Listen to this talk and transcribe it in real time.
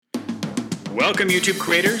Welcome, YouTube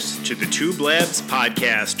creators, to the Tube Labs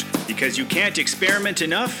podcast, because you can't experiment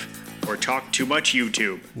enough or talk too much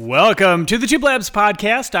YouTube. Welcome to the Tube Labs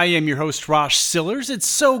podcast. I am your host, Rosh Sillers. It's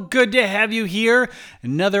so good to have you here.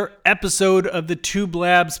 Another episode of the Tube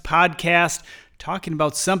Labs podcast, talking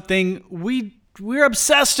about something we're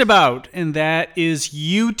obsessed about, and that is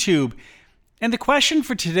YouTube. And the question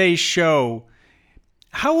for today's show: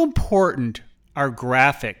 how important are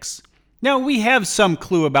graphics? Now, we have some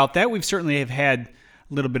clue about that. We've certainly have had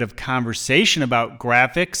a little bit of conversation about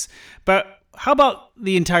graphics, but how about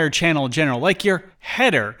the entire channel in general, like your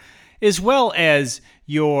header, as well as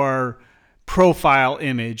your profile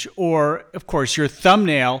image, or, of course, your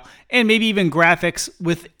thumbnail, and maybe even graphics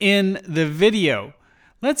within the video?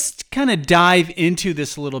 Let's kind of dive into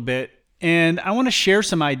this a little bit, and I want to share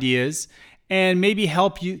some ideas and maybe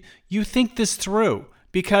help you think this through,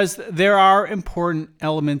 because there are important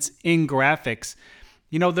elements in graphics.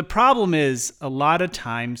 You know, the problem is a lot of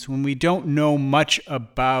times when we don't know much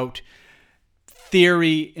about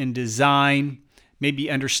theory and design,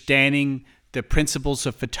 maybe understanding the principles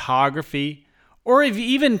of photography, or have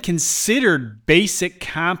even considered basic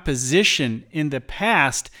composition in the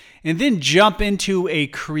past, and then jump into a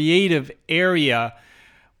creative area,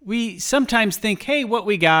 we sometimes think, hey, what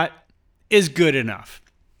we got is good enough.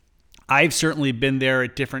 I've certainly been there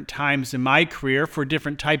at different times in my career for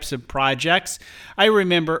different types of projects. I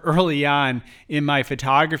remember early on in my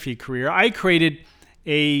photography career, I created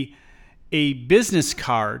a business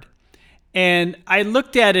card, and I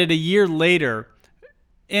looked at it a year later,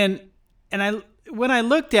 and when I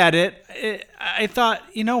looked at it, I thought,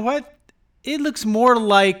 you know what? It looks more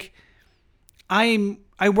like I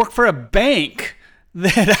work for a bank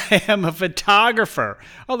that I am a photographer.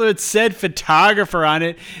 Although it said photographer on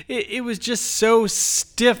it, it was just so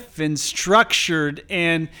stiff and structured,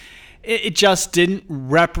 and it just didn't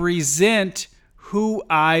represent who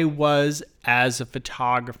I was as a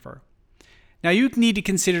photographer. Now, you need to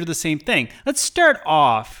consider the same thing. Let's start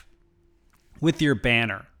off with your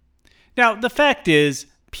banner. Now, the fact is,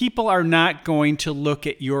 people are not going to look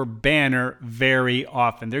at your banner very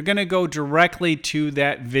often. They're going to go directly to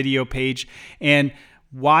that video page and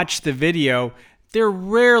watch the video. They're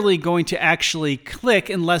rarely going to actually click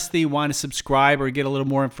unless they want to subscribe or get a little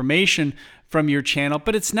more information from your channel,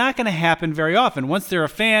 but it's not going to happen very often. Once they're a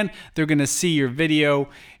fan, they're going to see your video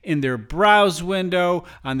in their browse window,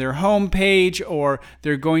 on their home page, or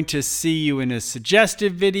they're going to see you in a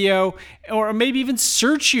suggestive video, or maybe even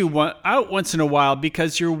search you out once in a while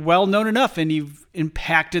because you're well known enough and you've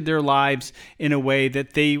impacted their lives in a way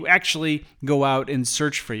that they actually go out and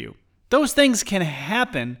search for you. Those things can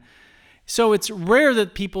happen, so it's rare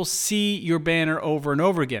that people see your banner over and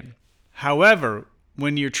over again. However,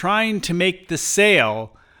 when you're trying to make the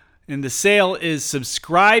sale, and the sale is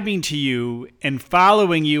subscribing to you and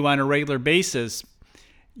following you on a regular basis,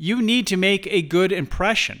 you need to make a good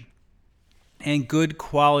impression. And good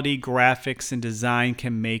quality graphics and design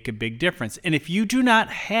can make a big difference. And if you do not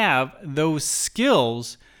have those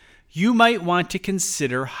skills, you might want to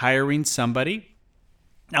consider hiring somebody.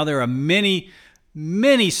 Now, there are many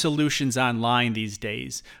solutions online these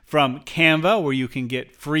days, from Canva, where you can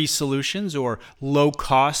get free solutions or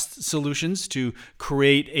low-cost solutions to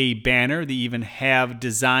create a banner. They even have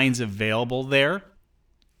designs available there.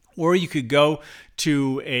 Or you could go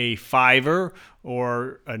to a Fiverr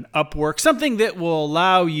or an Upwork, something that will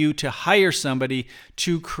allow you to hire somebody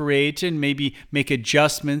to create and maybe make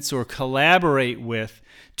adjustments or collaborate with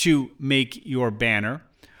to make your banner.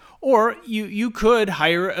 Or you could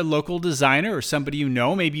hire a local designer or somebody you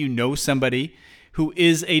know. Maybe you know somebody who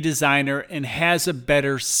is a designer and has a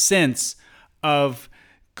better sense of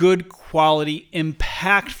good quality,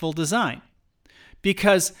 impactful design.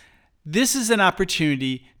 Because this is an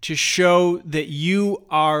opportunity to show that you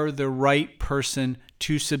are the right person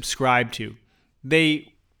to subscribe to.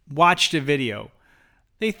 They watched a video.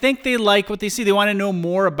 They think they like what they see. They want to know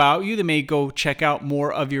more about you. They may go check out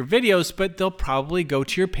more of your videos, but they'll probably go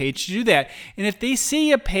to your page to do that. And if they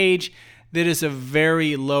see a page that is of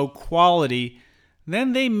very low quality,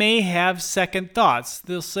 then they may have second thoughts.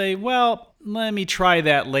 They'll say, well, let me try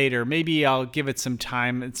that later. Maybe I'll give it some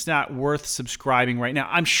time. It's not worth subscribing right now.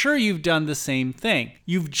 I'm sure you've done the same thing.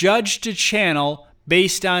 You've judged a channel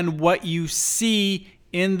based on what you see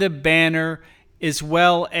in the banner, as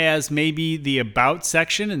well as maybe the About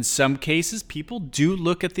section. In some cases, people do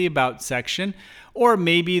look at the About section, or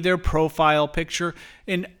maybe their profile picture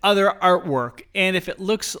and other artwork. And if it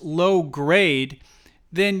looks low grade,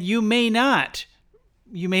 then you may not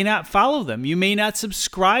follow them. You may not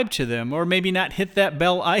subscribe to them, or maybe not hit that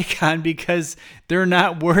bell icon because they're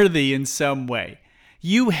not worthy in some way.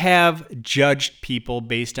 you have judged people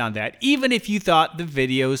based on that, even if you thought the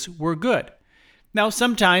videos were good. Now,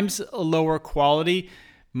 sometimes a lower quality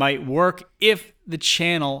might work if the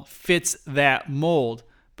channel fits that mold.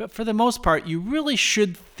 But for the most part, you really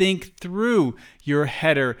should think through your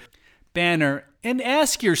header, banner, and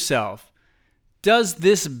ask yourself, does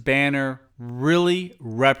this banner really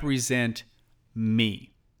represent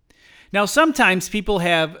me? Now, sometimes people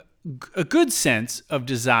have a good sense of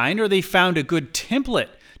design, or they found a good template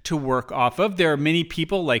to work off of. There are many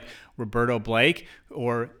people like Roberto Blake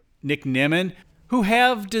or Nick Nimmin who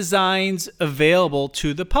have designs available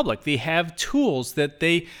to the public. They have tools that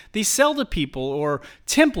they sell to people, or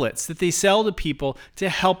templates that they sell to people to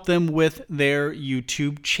help them with their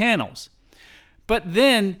YouTube channels. But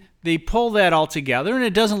then they pull that all together and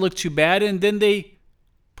it doesn't look too bad, and then they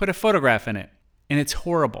put a photograph in it, and it's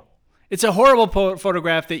horrible. It's a horrible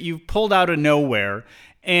photograph that you've pulled out of nowhere,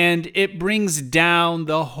 and it brings down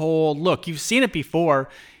the whole look. You've seen it before.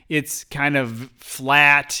 It's kind of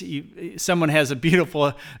flat. Someone has a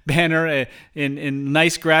beautiful banner in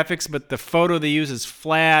nice graphics, but the photo they use is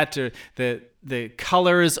flat, or the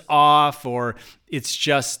color is off, or it's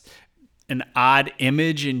just an odd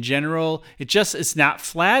image in general. It's not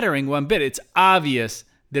flattering one bit. It's obvious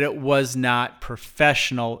that it was not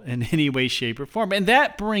professional in any way, shape, or form. And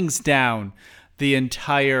that brings down the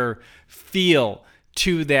entire feel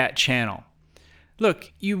to that channel.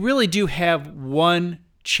 Look, you really do have one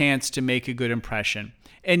chance to make a good impression.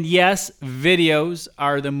 And yes, videos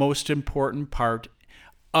are the most important part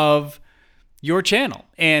of your channel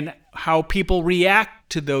and how people react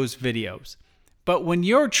to those videos. But when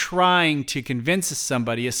you're trying to convince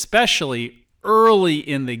somebody, especially early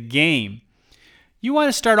in the game, you want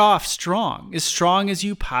to start off strong as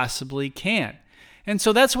you possibly can. And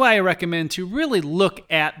so that's why I recommend to really look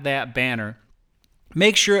at that banner.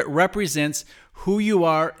 Make sure it represents who you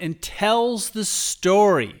are and tells the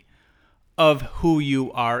story of who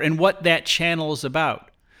you are and what that channel is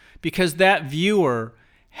about. Because that viewer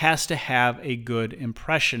has to have a good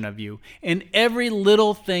impression of you. And every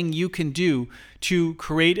little thing you can do to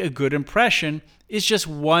create a good impression is just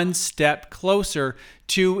one step closer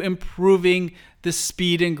to improving the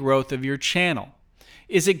speed and growth of your channel.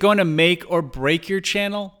 Is it going to make or break your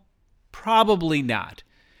channel? Probably not.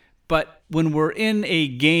 But when we're in a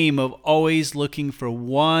game of always looking for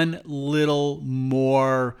one little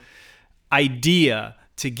more idea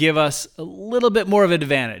to give us a little bit more of an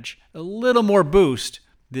advantage, a little more boost,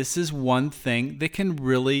 this is one thing that can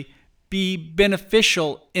really be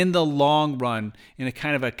beneficial in the long run in a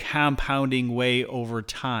kind of a compounding way over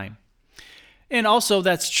time. And also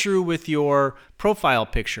that's true with your profile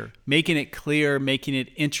picture, making it clear, making it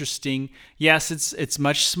interesting. Yes, it's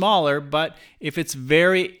much smaller, but if it's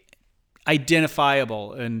very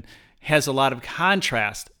identifiable and has a lot of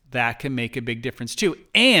contrast, that can make a big difference too.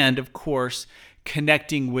 And of course,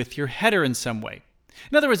 connecting with your header in some way.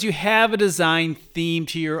 In other words, you have a design theme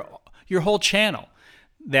to your whole channel.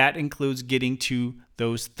 That includes getting to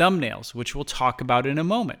those thumbnails, which we'll talk about in a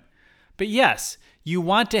moment. But yes, you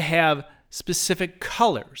want to have specific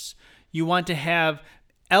colors. You want to have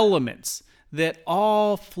elements that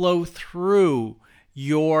all flow through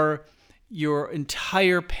your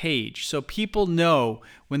entire page, so people know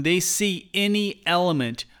when they see any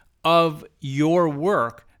element of your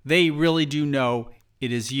work, they really do know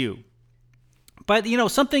it is you. But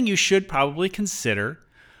something you should probably consider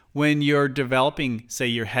when you're developing, say,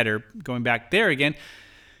 your header, going back there again,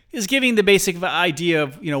 is giving the basic idea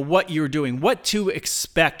of what you're doing, what to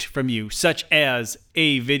expect from you, such as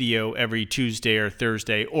a video every Tuesday or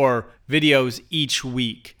Thursday, or videos each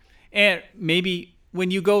week. And maybe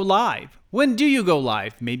when you go live, when do you go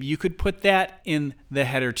live? Maybe you could put that in the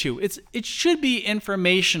header too. It should be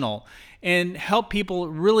informational and help people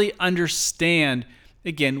really understand,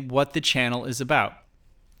 again, what the channel is about.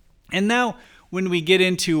 And now when we get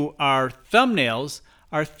into our thumbnails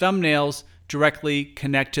directly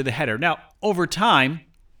connect to the header. Now, over time,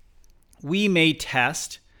 we may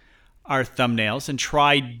test our thumbnails and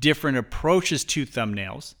try different approaches to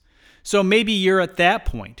thumbnails. So maybe you're at that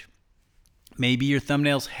point. Maybe your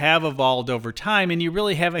thumbnails have evolved over time and you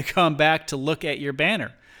really haven't come back to look at your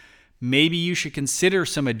banner. Maybe you should consider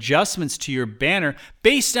some adjustments to your banner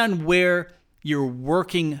based on where your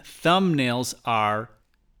working thumbnails are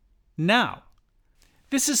now.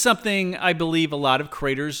 This is something I believe a lot of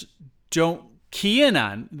creators don't key in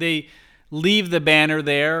on. They leave the banner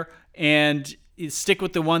there and stick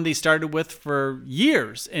with the one they started with for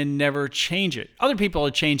years and never change it. Other people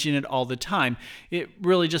are changing it all the time. It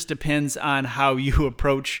really just depends on how you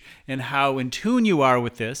approach and how in tune you are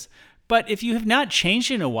with this. But if you have not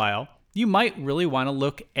changed in a while, you might really want to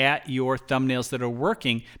look at your thumbnails that are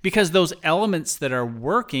working, because those elements that are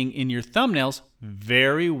working in your thumbnails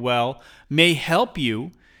very well may help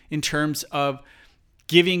you in terms of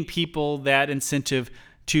giving people that incentive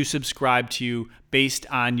to subscribe to you based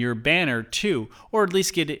on your banner too, or at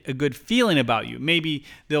least get a good feeling about you. Maybe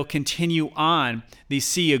they'll continue on, they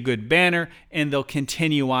see a good banner, and they'll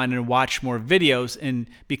continue on and watch more videos and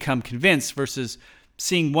become convinced, versus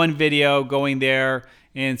seeing one video, going there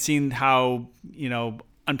and seeing how,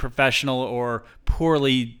 unprofessional or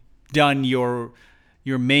poorly done your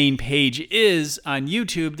main page is on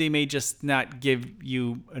YouTube. They may just not give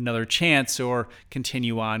you another chance or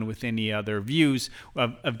continue on with any other views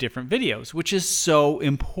of different videos, which is so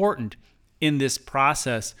important in this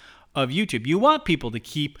process of YouTube. You want people to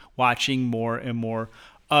keep watching more and more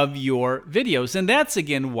of your videos. And that's,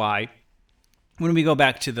 again, why when we go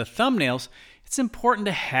back to the thumbnails, it's important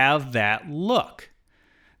to have that look.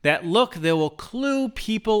 That look that will clue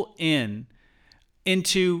people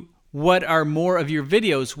into what are more of your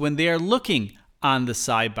videos when they are looking on the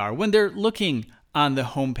sidebar, when they're looking on the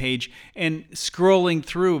homepage and scrolling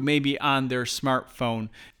through maybe on their smartphone.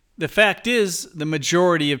 The fact is, the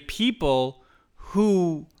majority of people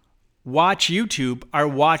who watch YouTube are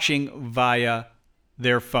watching via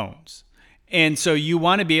their phones. And so you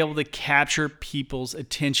want to be able to capture people's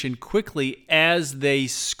attention quickly as they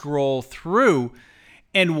scroll through.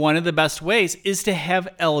 And one of the best ways is to have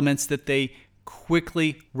elements that they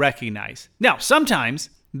quickly recognize. Now, sometimes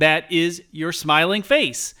that is your smiling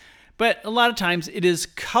face, but a lot of times it is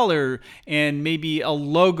color and maybe a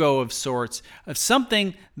logo of sorts, of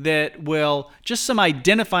something that will, just some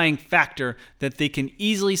identifying factor that they can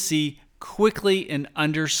easily see quickly and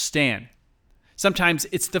understand. Sometimes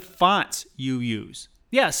it's the fonts you use.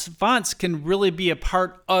 Yes, fonts can really be a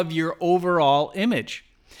part of your overall image.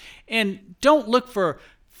 And don't look for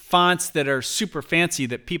fonts that are super fancy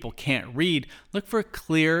that people can't read. Look for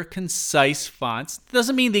clear, concise fonts.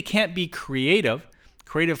 Doesn't mean they can't be creative.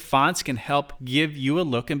 Creative fonts can help give you a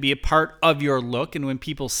look and be a part of your look. And when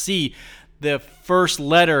people see the first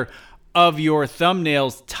letter of your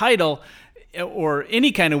thumbnail's title or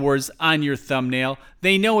any kind of words on your thumbnail,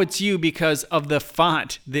 they know it's you because of the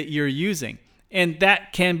font that you're using. And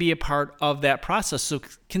that can be a part of that process. So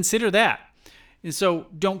consider that. And so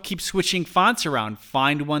don't keep switching fonts around.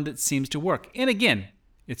 Find one that seems to work. And again,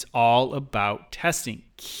 it's all about testing.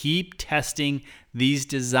 Keep testing these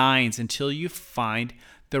designs until you find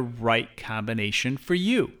the right combination for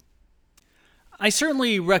you. I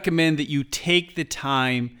certainly recommend that you take the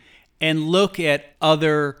time and look at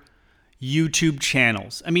other YouTube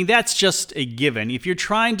channels. I mean, that's just a given. If you're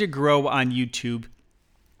trying to grow on YouTube,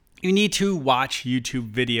 you need to watch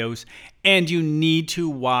YouTube videos, and you need to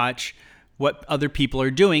watch what other people are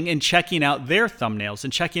doing and checking out their thumbnails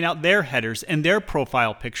and checking out their headers and their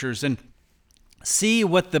profile pictures, and see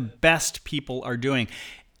what the best people are doing,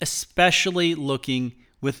 especially looking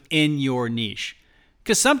within your niche.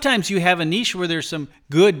 Because sometimes you have a niche where there's some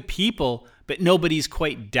good people, but nobody's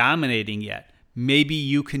quite dominating yet. Maybe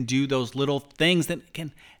you can do those little things that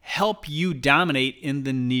can help you dominate in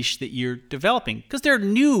the niche that you're developing. Because there are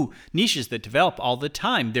new niches that develop all the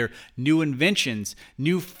time. There are new inventions,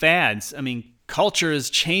 new fads. I mean, culture is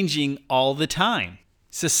changing all the time.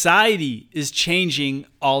 Society is changing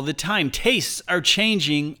all the time. Tastes are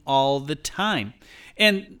changing all the time.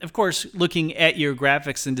 And of course, looking at your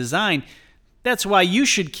graphics and design, that's why you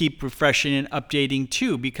should keep refreshing and updating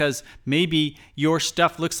too, because maybe your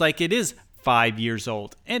stuff looks like it is 5 years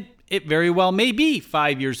old, and it very well may be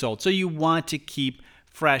 5 years old. So you want to keep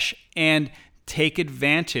fresh and take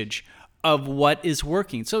advantage of what is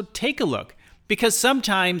working. So take a look, because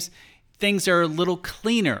sometimes things are a little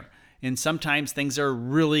cleaner and sometimes things are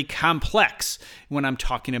really complex when I'm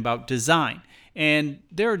talking about design. And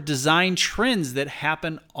there are design trends that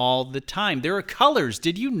happen all the time. There are colors.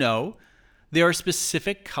 Did you know there are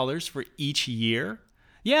specific colors for each year?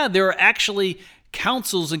 Yeah, there are actually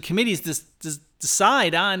councils and committees to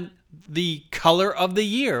decide on the color of the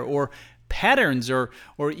year, or patterns, or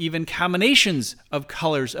even combinations of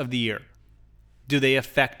colors of the year. Do they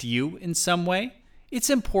affect you in some way? It's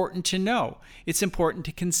important to know. It's important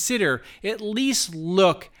to consider. At least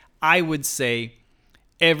look, I would say,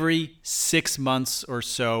 every 6 months or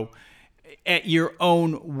so at your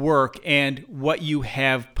own work and what you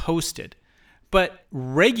have posted. But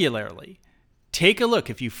regularly, take a look.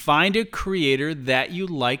 If you find a creator that you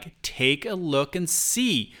like, take a look and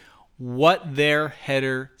see what their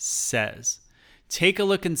header says. Take a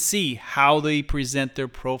look and see how they present their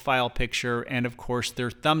profile picture and, of course, their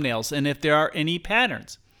thumbnails, and if there are any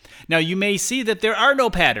patterns. Now, you may see that there are no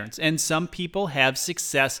patterns, and some people have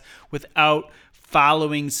success without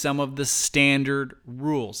following some of the standard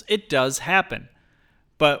rules. It does happen.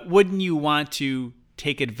 But wouldn't you want to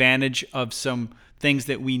take advantage of some things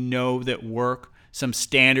that we know that work, some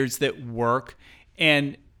standards that work,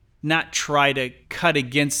 and not try to cut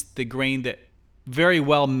against the grain that very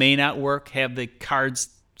well may not work, have the cards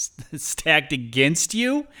stacked against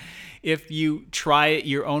you if you try it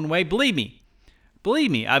your own way? Believe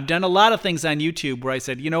me, I've done a lot of things on YouTube where I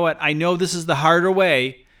said, you know what, I know this is the harder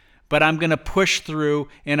way, but I'm going to push through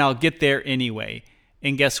and I'll get there anyway.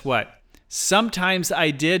 And guess what? Sometimes I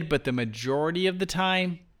did, but the majority of the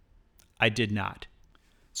time, I did not.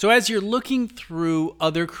 So as you're looking through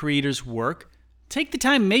other creators' work, take the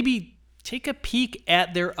time, maybe take a peek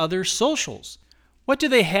at their other socials. What do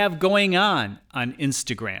they have going on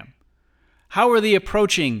Instagram? How are they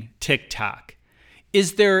approaching TikTok?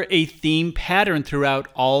 Is there a theme pattern throughout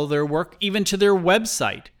all their work, even to their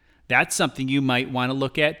website? That's something you might want to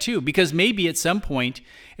look at too, because maybe at some point,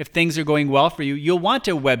 if things are going well for you, you'll want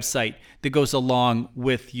a website that goes along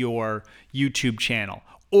with your YouTube channel,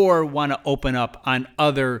 or want to open up on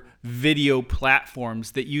other video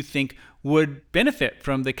platforms that you think would benefit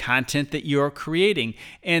from the content that you're creating,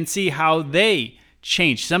 and see how they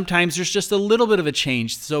change. Sometimes there's just a little bit of a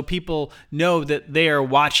change, so people know that they are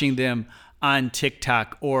watching them on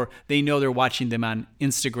TikTok, or they know they're watching them on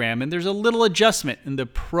Instagram, and there's a little adjustment in the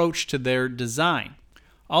approach to their design.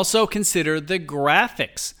 Also consider the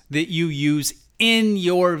graphics that you use in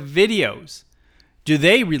your videos. Do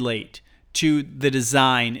they relate to the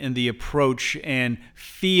design and the approach and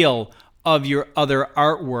feel of your other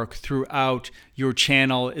artwork throughout your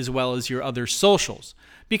channel as well as your other socials?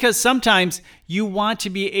 Because sometimes you want to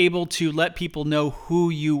be able to let people know who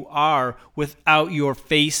you are without your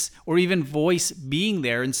face or even voice being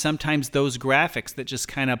there. And sometimes those graphics that just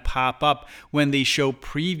kind of pop up when they show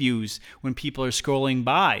previews, when people are scrolling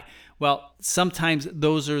by, well, sometimes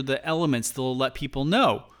those are the elements that will let people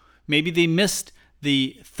know. Maybe they missed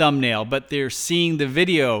the thumbnail, but they're seeing the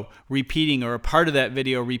video repeating, or a part of that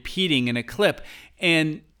video repeating in a clip.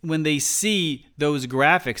 And when they see those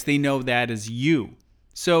graphics, they know that is you.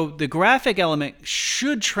 So the graphic element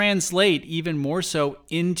should translate even more so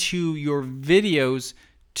into your videos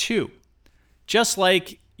too. Just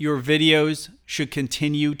like your videos should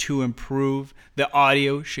continue to improve, the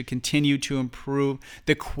audio should continue to improve,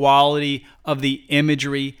 the quality of the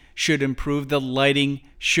imagery should improve, the lighting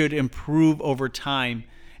should improve over time.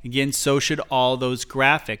 Again, so should all those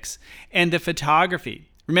graphics. And the photography.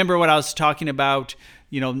 Remember what I was talking about,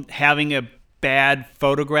 having a bad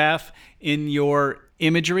photograph in your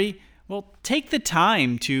imagery? Well, take the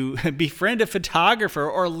time to befriend a photographer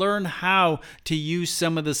or learn how to use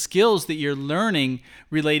some of the skills that you're learning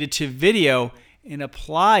related to video and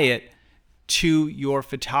apply it to your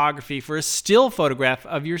photography for a still photograph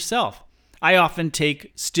of yourself. I often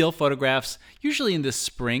take still photographs, usually in the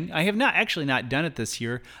spring. I have not done it this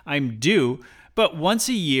year. I'm due, but once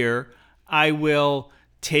a year, I will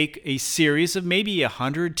take a series of maybe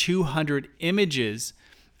 100, 200 images,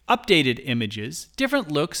 updated images,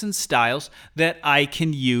 different looks and styles that I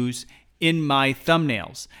can use in my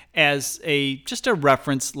thumbnails as just a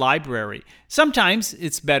reference library. Sometimes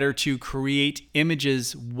it's better to create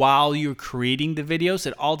images while you're creating the videos.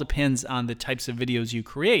 It all depends on the types of videos you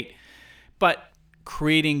create. But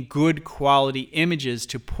creating good quality images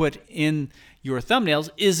to put in your thumbnails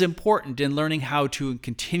is important, and learning how to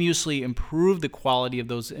continuously improve the quality of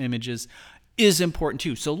those images is important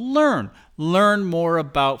too. So learn more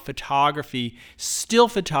about photography, still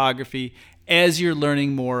photography, as you're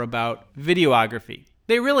learning more about videography.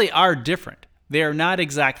 They really are different. They are not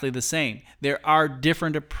exactly the same. There are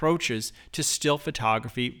different approaches to still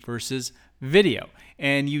photography versus video.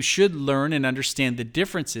 And you should learn and understand the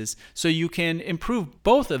differences so you can improve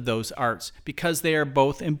both of those arts, because they are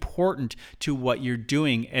both important to what you're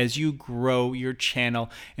doing as you grow your channel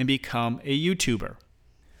and become a YouTuber.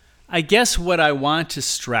 I guess what I want to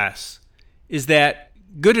stress is that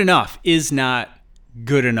good enough is not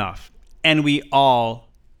good enough. And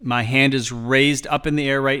my hand is raised up in the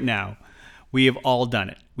air right now. We have all done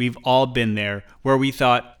it. We've all been there where we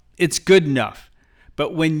thought it's good enough.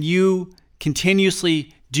 But when you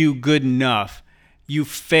continuously do good enough, you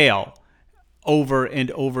fail over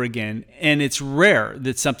and over again. And it's rare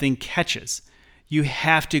that something catches. You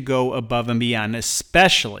have to go above and beyond,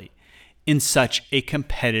 especially in such a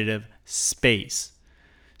competitive space.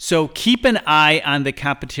 So keep an eye on the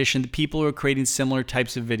competition, the people who are creating similar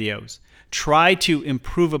types of videos. Try to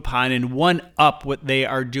improve upon and one-up what they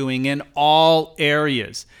are doing in all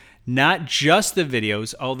areas, not just the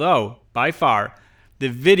videos, although by far The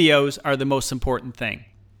videos are the most important thing.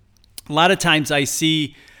 A lot of times I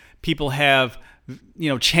see people have,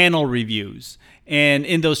 channel reviews. And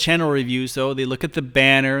in those channel reviews, though, they look at the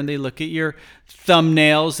banner and they look at your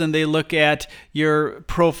thumbnails and they look at your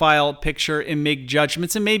profile picture and make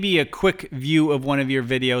judgments and maybe a quick view of one of your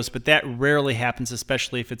videos, but that rarely happens,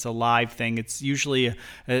 especially if it's a live thing. It's usually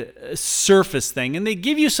a surface thing, and they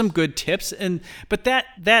give you some good tips, but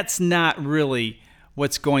that's not really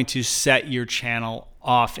what's going to set your channel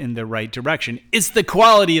off in the right direction. It's the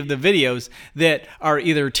quality of the videos that are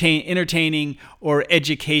either entertaining or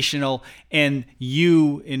educational, and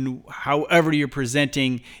you, in however you're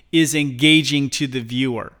presenting, is engaging to the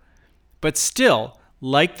viewer. But still,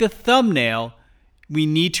 like the thumbnail, we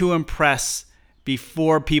need to impress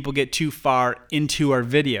before people get too far into our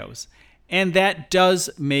videos. And that does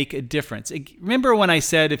make a difference. Remember when I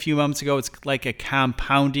said a few moments ago it's like a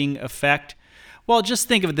compounding effect? Well, just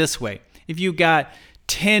think of it this way. If you got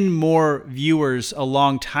 10 more viewers a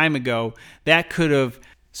long time ago, that could have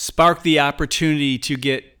sparked the opportunity to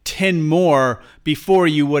get 10 more before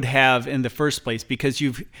you would have in the first place, because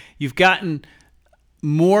you've gotten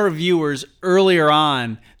more viewers earlier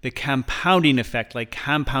on. The compounding effect, like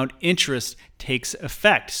compound interest, takes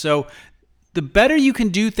effect. So the better you can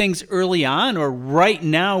do things early on or right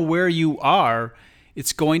now where you are,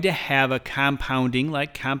 it's going to have a compounding,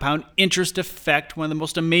 like compound interest effect, one of the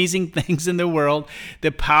most amazing things in the world,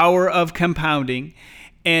 the power of compounding,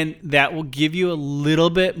 and that will give you a little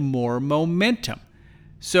bit more momentum.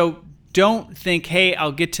 So don't think, hey,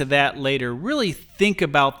 I'll get to that later. Really think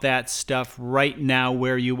about that stuff right now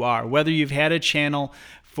where you are, whether you've had a channel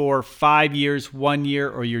for 5 years, 1 year,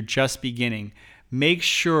 or you're just beginning. Make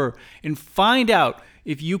sure and find out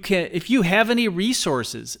if you have any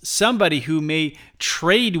resources, somebody who may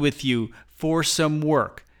trade with you for some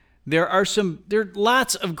work. There are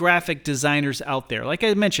lots of graphic designers out there. Like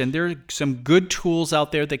I mentioned, there are some good tools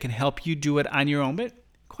out there that can help you do it on your own. But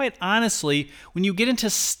quite honestly, when you get into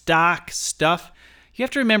stock stuff, you have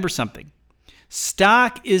to remember something.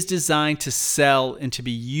 Stock is designed to sell and to be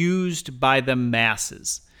used by the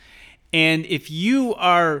masses. And if you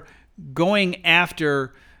are going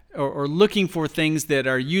after or looking for things that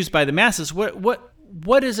are used by the masses, what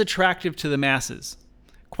is attractive to the masses?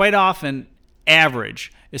 Quite often,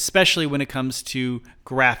 average, especially when it comes to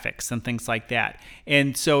graphics and things like that.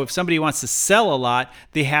 And so if somebody wants to sell a lot,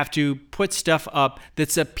 they have to put stuff up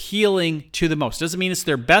that's appealing to the most. Doesn't mean it's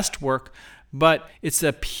their best work, but it's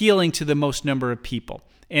appealing to the most number of people.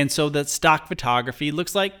 And so that stock photography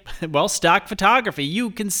looks like, stock photography.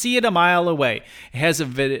 You can see it a mile away. It has a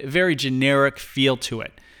very generic feel to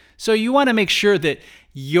it. So you want to make sure that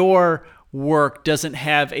your work doesn't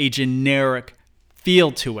have a generic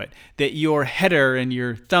feel to it, that your header and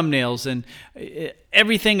your thumbnails and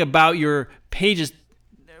everything about your page's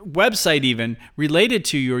website even related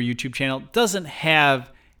to your YouTube channel doesn't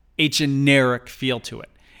have a generic feel to it.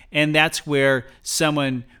 And that's where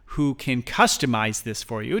someone who can customize this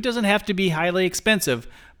for you, it doesn't have to be highly expensive,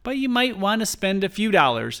 but you might want to spend a few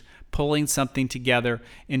dollars pulling something together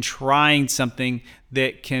and trying something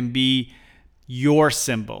that can be your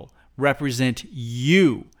symbol, represent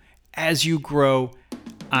you as you grow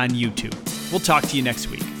on YouTube. We'll talk to you next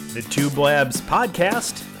week. The Two Blabs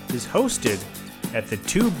podcast is hosted at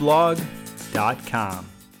thetwoblog.com.